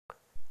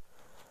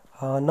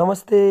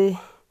नमस्ते,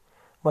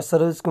 म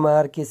सरोज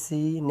कुमार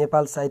केसी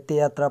नेपाल साहित्य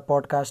यात्रा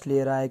पडकास्ट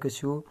लिएर आएको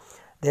छु।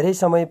 धेरै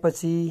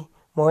समयपछि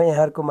म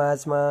यहाँहरूको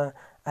माझमा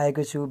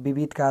आएको छु।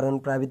 विविध कारण,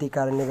 प्राविधिक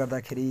कारणले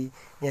गर्दाखेरि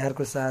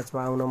यहाँहरूको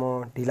साथमा आउन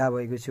म ढिला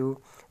भएको छु।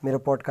 मेरो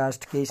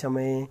पडकास्ट केही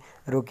समय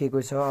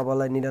रोकिएको छ,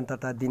 अबलाई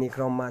निरन्तरता दिने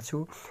क्रममा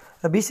छु।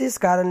 र विशेष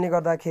कारणले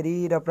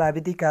गर्दाखेरि र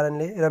प्राविधिक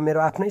कारणले र मेरो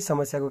आफ्नै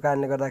समस्याको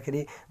कारणले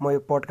गर्दाखेरि म यो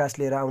पडकास्ट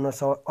लिएर आउन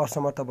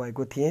असमर्थ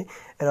भएको थिएँ।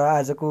 र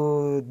आजको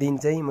दिन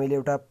चाहिँ मैले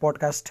एउटा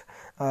पडकास्ट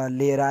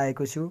लिएर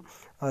आएको छु।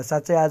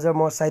 साँच्चै आज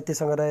म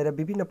साहित्यसँग रहेर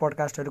विभिन्न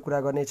पडकास्टहरू कुरा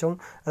गर्नेछौँ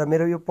र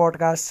मेरो यो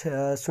पडकास्ट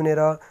सुनेर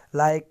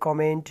लाइक,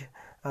 कमेन्ट,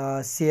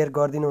 सेयर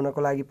गरिदिनु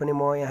हुनको लागि पनि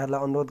म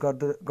यहाँहरूलाई अनुरोध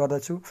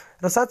गर्दछु।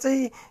 र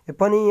साँच्चै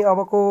पनि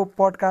अबको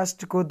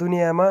पडकास्टको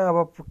दुनियाँमा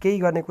अब केही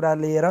गर्ने कुरा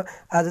लिएर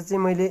आज चाहिँ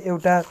मैले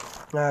एउटा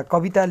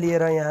कविता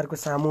लिएर यहाँहरूको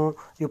सामु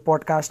यो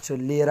पडकास्ट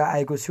लिएर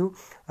आएको छु।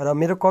 र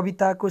मेरो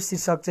कविताको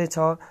शीर्षक चाहिँ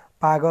छ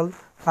पागल।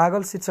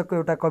 पागल शीर्षकको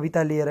एउटा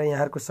कविता लिएर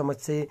यहाँहरूको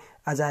समक्ष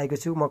आज आएको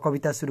छु। म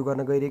कविता सुरु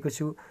गर्न गइरहेको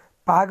छु।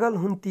 पागल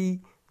हुन् ती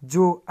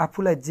जो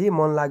आफूलाई जे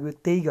मन लाग्यो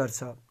त्यही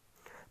गर्छ।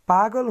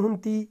 पागल हुन्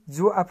ती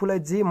जो आफूलाई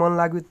जे मन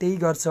लाग्यो त्यही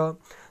गर्छ।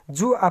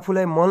 जो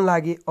आफूलाई मन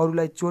लागे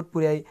अरूलाई चोट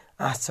पुर्याई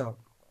हाँस्छ।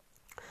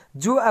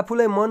 जो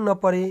आफूलाई मन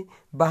नपरे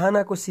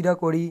बहानाको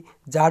सिरक ओढी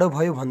जाडो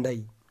भयो भन्दै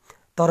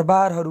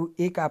तरबारहरू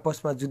एक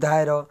आपसमा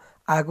जुधाएर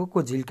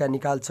आगोको झिल्का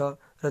निकाल्छ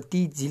र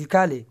ती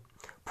झिल्काले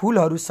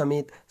फुलहरू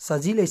समेत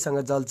सजिलैसँग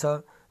जल्छ।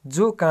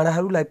 जो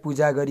काँडाहरूलाई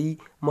पूजा गरी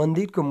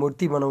मन्दिरको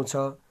मूर्ति बनाउँछ।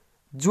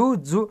 जो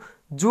जो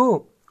जो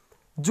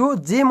जो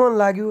जे मन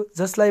लाग्यो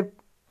जसलाई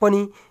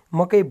पनि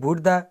मकै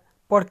भुट्दा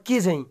पड्के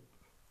झैँ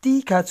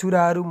तीखा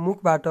छुराहरू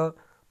मुखबाट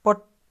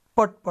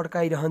पटपट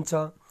पड्काइरहन्छ।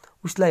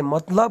 उसलाई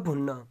मतलब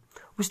हुन्न,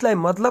 उसलाई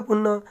मतलब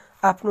हुन्न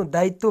आफ्नो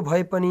दायित्व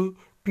भए पनि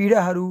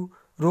पीडाहरू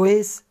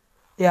रोएस्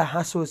या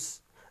हाँसोस्,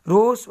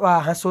 रोस् वा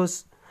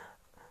हाँसोस्,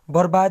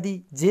 बर्बादी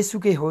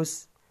जेसुकै होस्।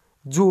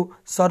 जो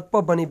सर्प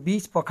बने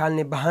बीच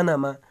पखाल्ने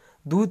बहानामा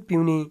दुध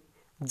पिउने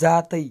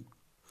जातै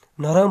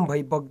नरम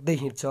भई बग्दै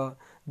हिँड्छ।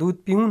 दुध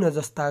पिउन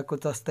जस्ताको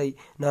जस्तै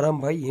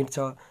नरम भई हिँड्छ।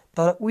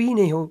 तर उही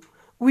नै हो,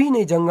 उही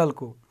नै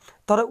जङ्गलको,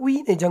 तर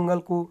उही नै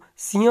जङ्गलको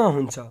सिंह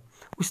हुन्छ।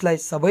 उसलाई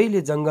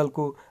सबैले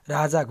जङ्गलको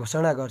राजा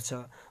घोषणा गर्छ।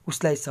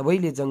 उसलाई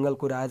सबैले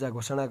जङ्गलको राजा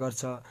घोषणा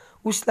गर्छ।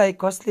 उसलाई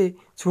कसले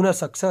छुन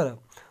सक्छ र?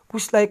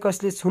 उसलाई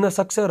कसले छुन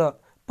सक्छ र?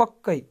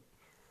 पक्कै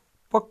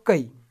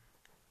पक्कै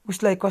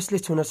उसलाई कसले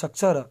छुन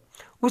सक्छ र?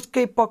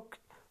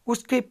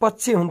 उसकै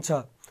पक्ष हुन्छ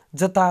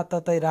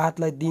जताततै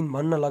रातलाई दिन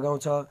भन्न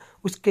लगाउँछ।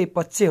 उसकै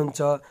पक्ष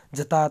हुन्छ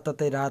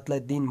जताततै रातलाई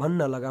दिन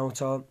भन्न लगाउँछ।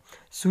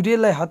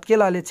 सूर्यलाई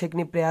हत्केलाले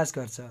छेक्ने प्रयास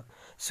गर्छ।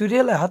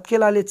 सूर्यलाई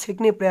हत्केलाले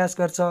छेक्ने प्रयास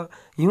गर्छ।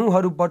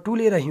 हिउँहरू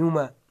बटुलेर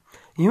हिउँमा,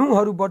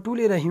 हिउँहरू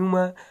बटुलेर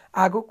हिउँमा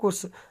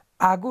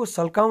आगो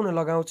सल्काउन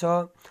लगाउँछ।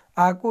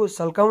 आगो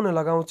सल्काउन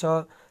लगाउँछ।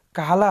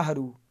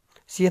 कालाहरू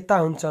सेता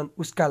हुन्छन्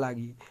उसका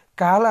लागि,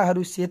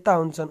 कालाहरू सेता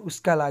हुन्छन्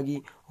उसका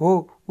लागि। हो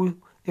ऊ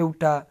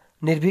एउटा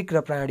निर्भीक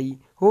प्राणी,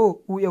 हो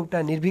ऊ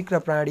एउटा निर्भीक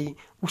प्राणी।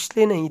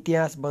 उसले नै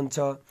इतिहास बन्छ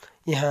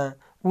यहाँ,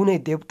 ऊ नै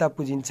देवता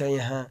पुजिन्छ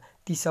यहाँ।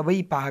 ती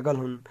सबै पागल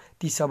हुन्,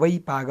 ती सबै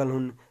पागल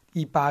हुन्।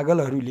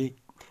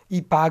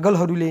 यी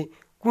पागलहरूले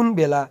कुन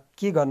बेला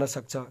के गर्न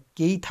सक्छ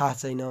केही थाहा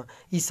छैन।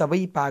 यी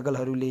सबै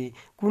पागलहरूले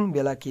कुन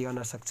बेला के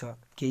गर्न सक्छ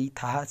केही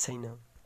थाहा छैन।